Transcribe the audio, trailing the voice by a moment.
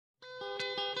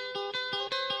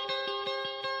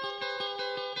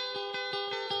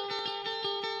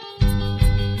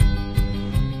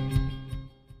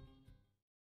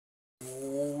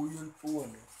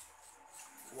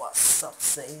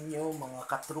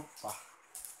katrupa.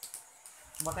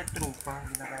 Bakit trupa?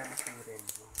 Hindi na kaya mas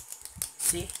Renzo.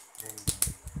 Si?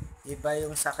 Iba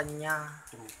yung sa kanya.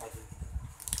 Trupa din.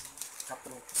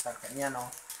 Katrupa sa kanya, no?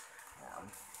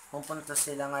 Pupunta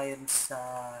sila ngayon sa...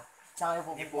 Saan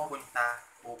kayo Hindi pupunta?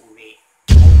 uuwi.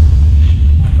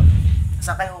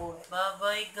 Saan kayo uuwi?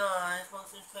 Bye-bye guys.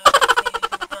 Mag-subscribe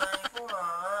kayo po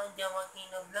ha. Jib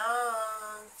Jacinto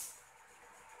vlogs.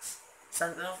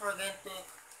 Don't forget to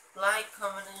like,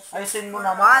 comment, and share. Ayusin mo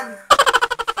naman!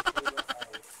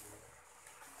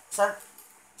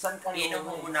 Saan kayo Inom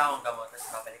mo muna akong gamot, tapos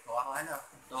babalik ko ako ito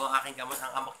ang aking gamot,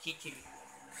 ang amok chichil.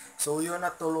 So yun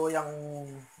na, tuluyang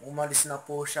umalis na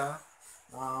po siya.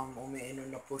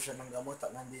 Umiinom na po siya ng gamot at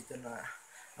nandito na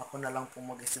ako na lang po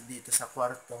mag-isa dito sa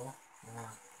kwarto.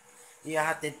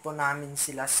 Ihahatid po namin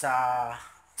sila sa...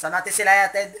 Saan natin sila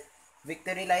ihatid?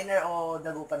 Victory Liner o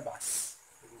Dagupan Bus?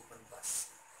 Dagupan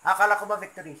Bus. Akala ko ba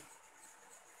Victory?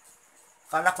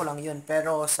 Akala ko lang yun,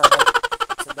 pero sa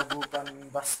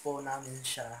Dagupan Bus po namin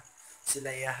sila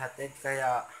ihahatid,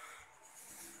 kaya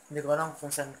hindi ko alam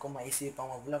kung saan ko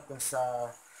maisipang mag-vlog, kung sa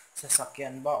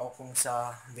sasakyan ba o kung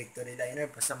sa Victory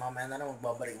Liner. Basta mamaya na lang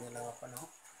magbabalik na lang ako, no?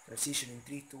 Transition in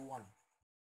 3, 2,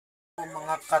 1.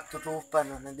 Mga katrupa,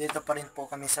 no? Nandito pa rin po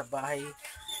kami sa bahay,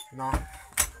 no?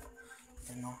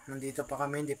 Nandito pa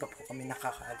kami, hindi pa po kami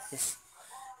nakakaalis.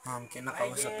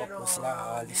 Kinakausap pa po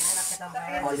sila,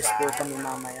 alis po kami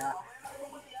mamaya.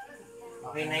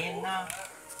 Okay na yun na.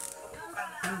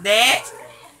 Hindi!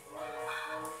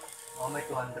 May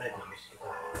 200.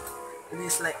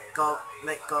 Please like,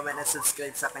 comment, and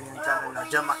subscribe sa kanyang channel na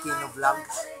Jib Jacinto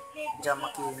Vlogs. Jib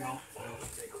Jacinto.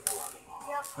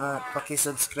 At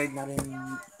paki-subscribe na rin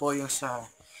po yung sa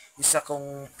isa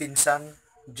kong pinsan,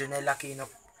 Junel Aquino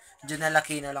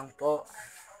lang po.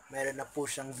 Meron na po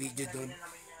siyang video dun.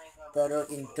 Pero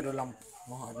intro lang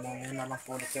po. At mamaya na lang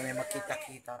po ulit kami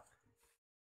makita-kita.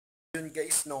 Yun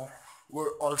guys, no.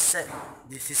 We're all set.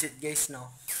 This is it guys,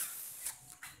 no.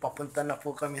 Papunta na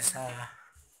po kami sa...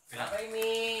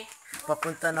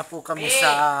 Papunta na po kami sa...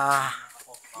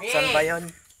 Saan ba yun?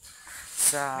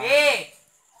 Sa...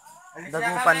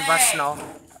 Dagupan Bus, no?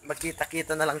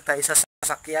 Magkita-kita na lang tayo sa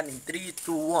sasakyan in 3, 2,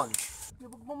 1.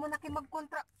 Huwag mo muna kayo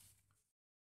mag-contract.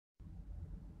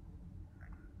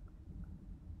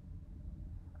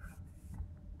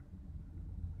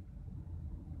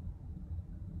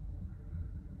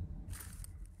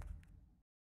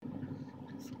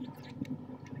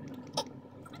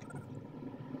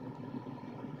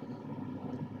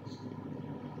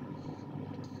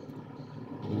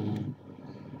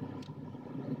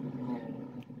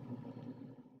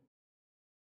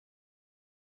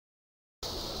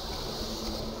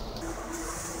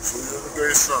 So yun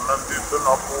guys, nandito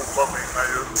na po kami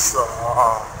ngayon sa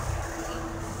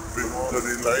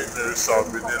Victory Liner.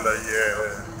 Sabi nila,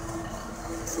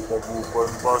 sa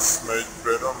Dagupan Bus,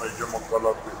 pero medyo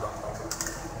magkalapit lang naman.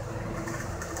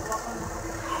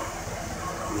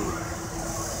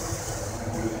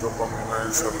 Dito kami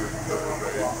ngayon sa Victory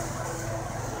Liner.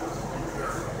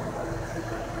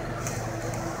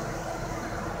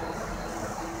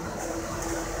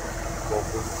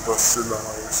 Papunta sila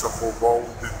ngayon sa Cubao,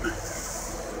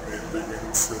 Titigin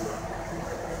sila.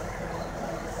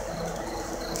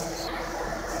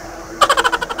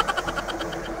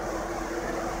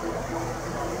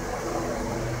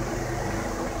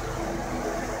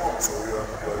 So yan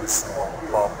guys,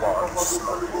 magpapaalis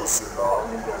na po sila.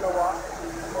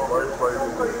 Bye-bye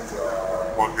ulit.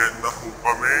 Maganda po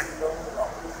kami.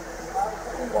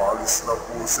 Paalis na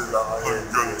po sila ngayon.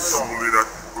 Hanggang sa muli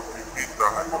natin pagkikita.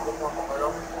 Ano pa kayo?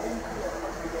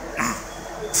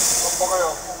 Ano pa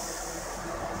kayo?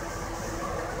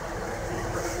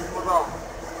 Hindi mo na.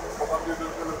 Pagkakit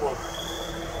yung telepon.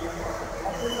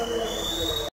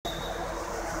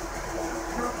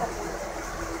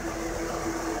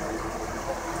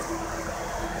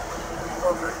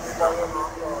 Okay, kita mo na.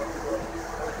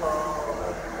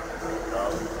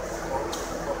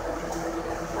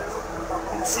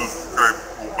 Mag-subscribe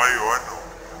po kayo, ano?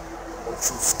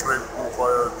 Mag-subscribe po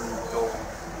kayo dito.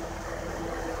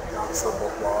 Yan sa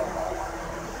baba.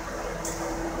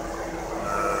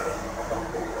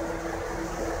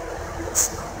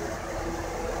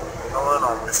 Ano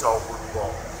nga may sabon pa.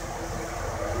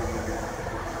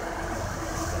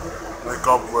 May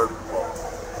cobweb pa.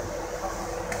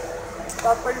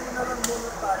 Papayo na lang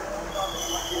muna tayo ng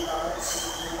Pilipinas.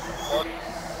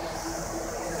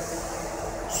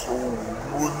 So,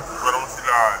 yun. Parang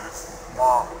sila alis.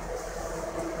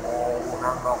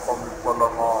 Mauunan na kami pala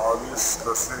maalis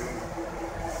kasi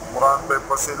marantay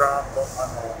pa sila hanggang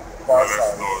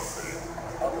Pasay.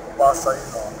 Pasay,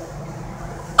 no?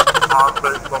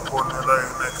 hinatay pa po nila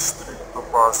yung next trip to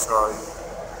Pasay.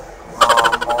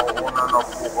 Mauuna na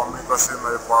po kami kasi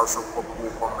may pasok pa po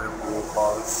kami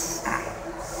bukas.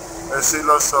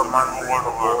 Sila sa Monday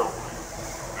na po.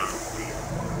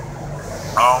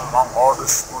 Ang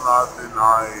oras po natin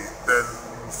ay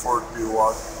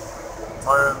 10:41.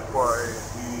 Ngayon po ay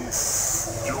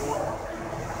is June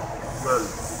 12.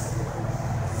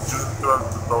 June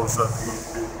 12,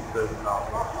 2018.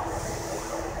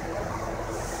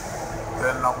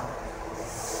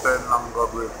 10 ng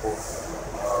gabi po.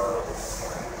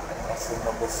 Kasi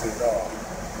na po sila.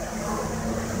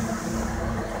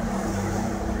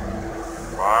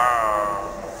 Wow!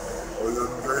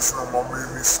 Ayun guys, nung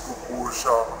mamimiss ko po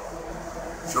siya.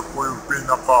 Siya po yung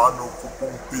pinaka-ano ko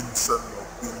pong pinsan.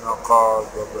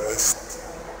 Pinaka-the best.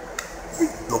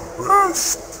 The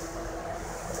best!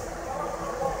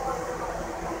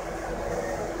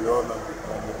 Yun,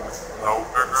 nandito na.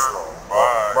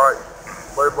 Bye! Bye!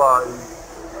 Bye-bye!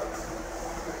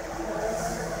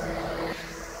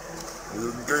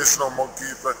 Ayun guys, na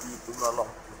magkita-kita na lang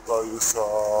po tayo sa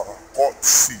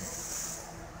Kotsi.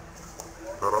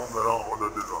 Darap na lang ako na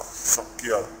dila.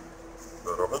 Sakyan.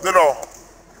 Darap na dila.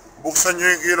 Buksan nyo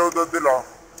yung ilaw na dila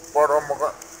para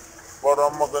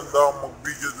maganda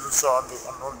mag-video dun sa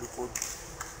likod.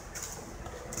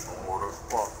 Ang oras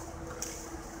pa.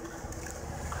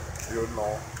 Yun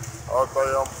no. At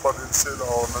ayan pa rin sila.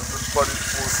 Nandun pa rin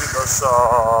po sila sa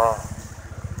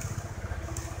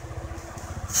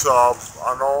saan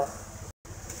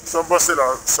ba sila?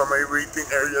 Sa may waiting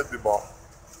area, di ba?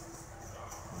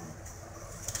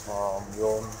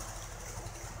 Yun.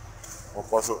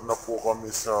 Papasok na po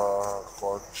kami sa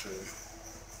kotse.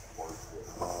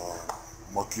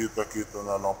 Magkita-kita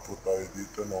na lang po tayo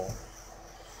dito, no?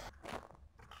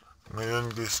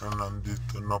 Ngayon guys,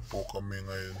 nandito na po kami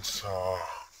ngayon sa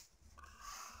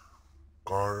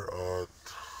car at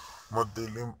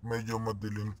medyo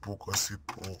madilim po kasi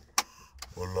po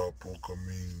wala po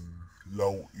kaming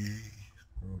lawi,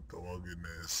 kung tawagin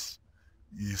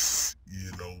is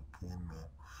ilaw po, no?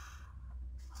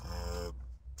 At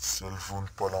cellphone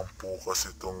pa lang po kasi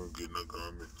itong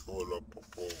ginagamit ko, wala pa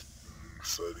po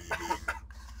sariling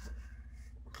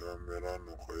camera,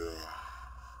 no? Kaya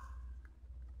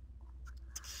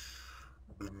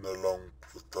doon na lang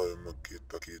po tayo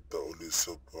magkita-kita ulit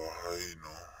sa bahay,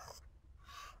 no?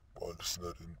 Palis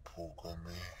na rin po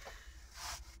kami.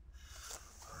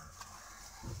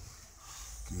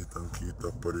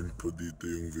 Kitang-kita pa rin po dito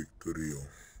yung Victory, oh.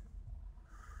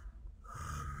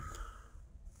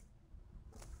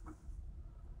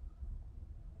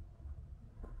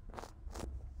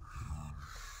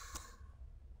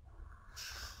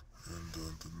 And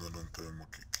doon na lang tayo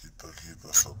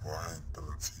magkikita-kita sa bahay.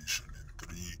 Transition in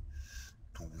 3,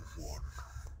 2, 1.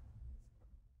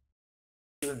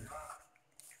 Yun.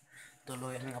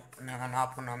 Tuluyan nga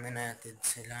po namin natin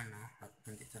sila, no? At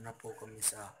nandito na po kami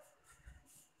sa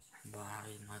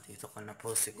bahay, no? Dito ka na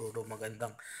po siguro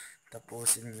magandang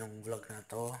tapusin yung vlog na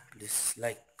to. Please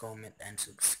like, comment, and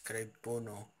subscribe po,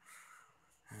 no?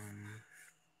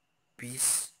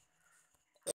 Peace.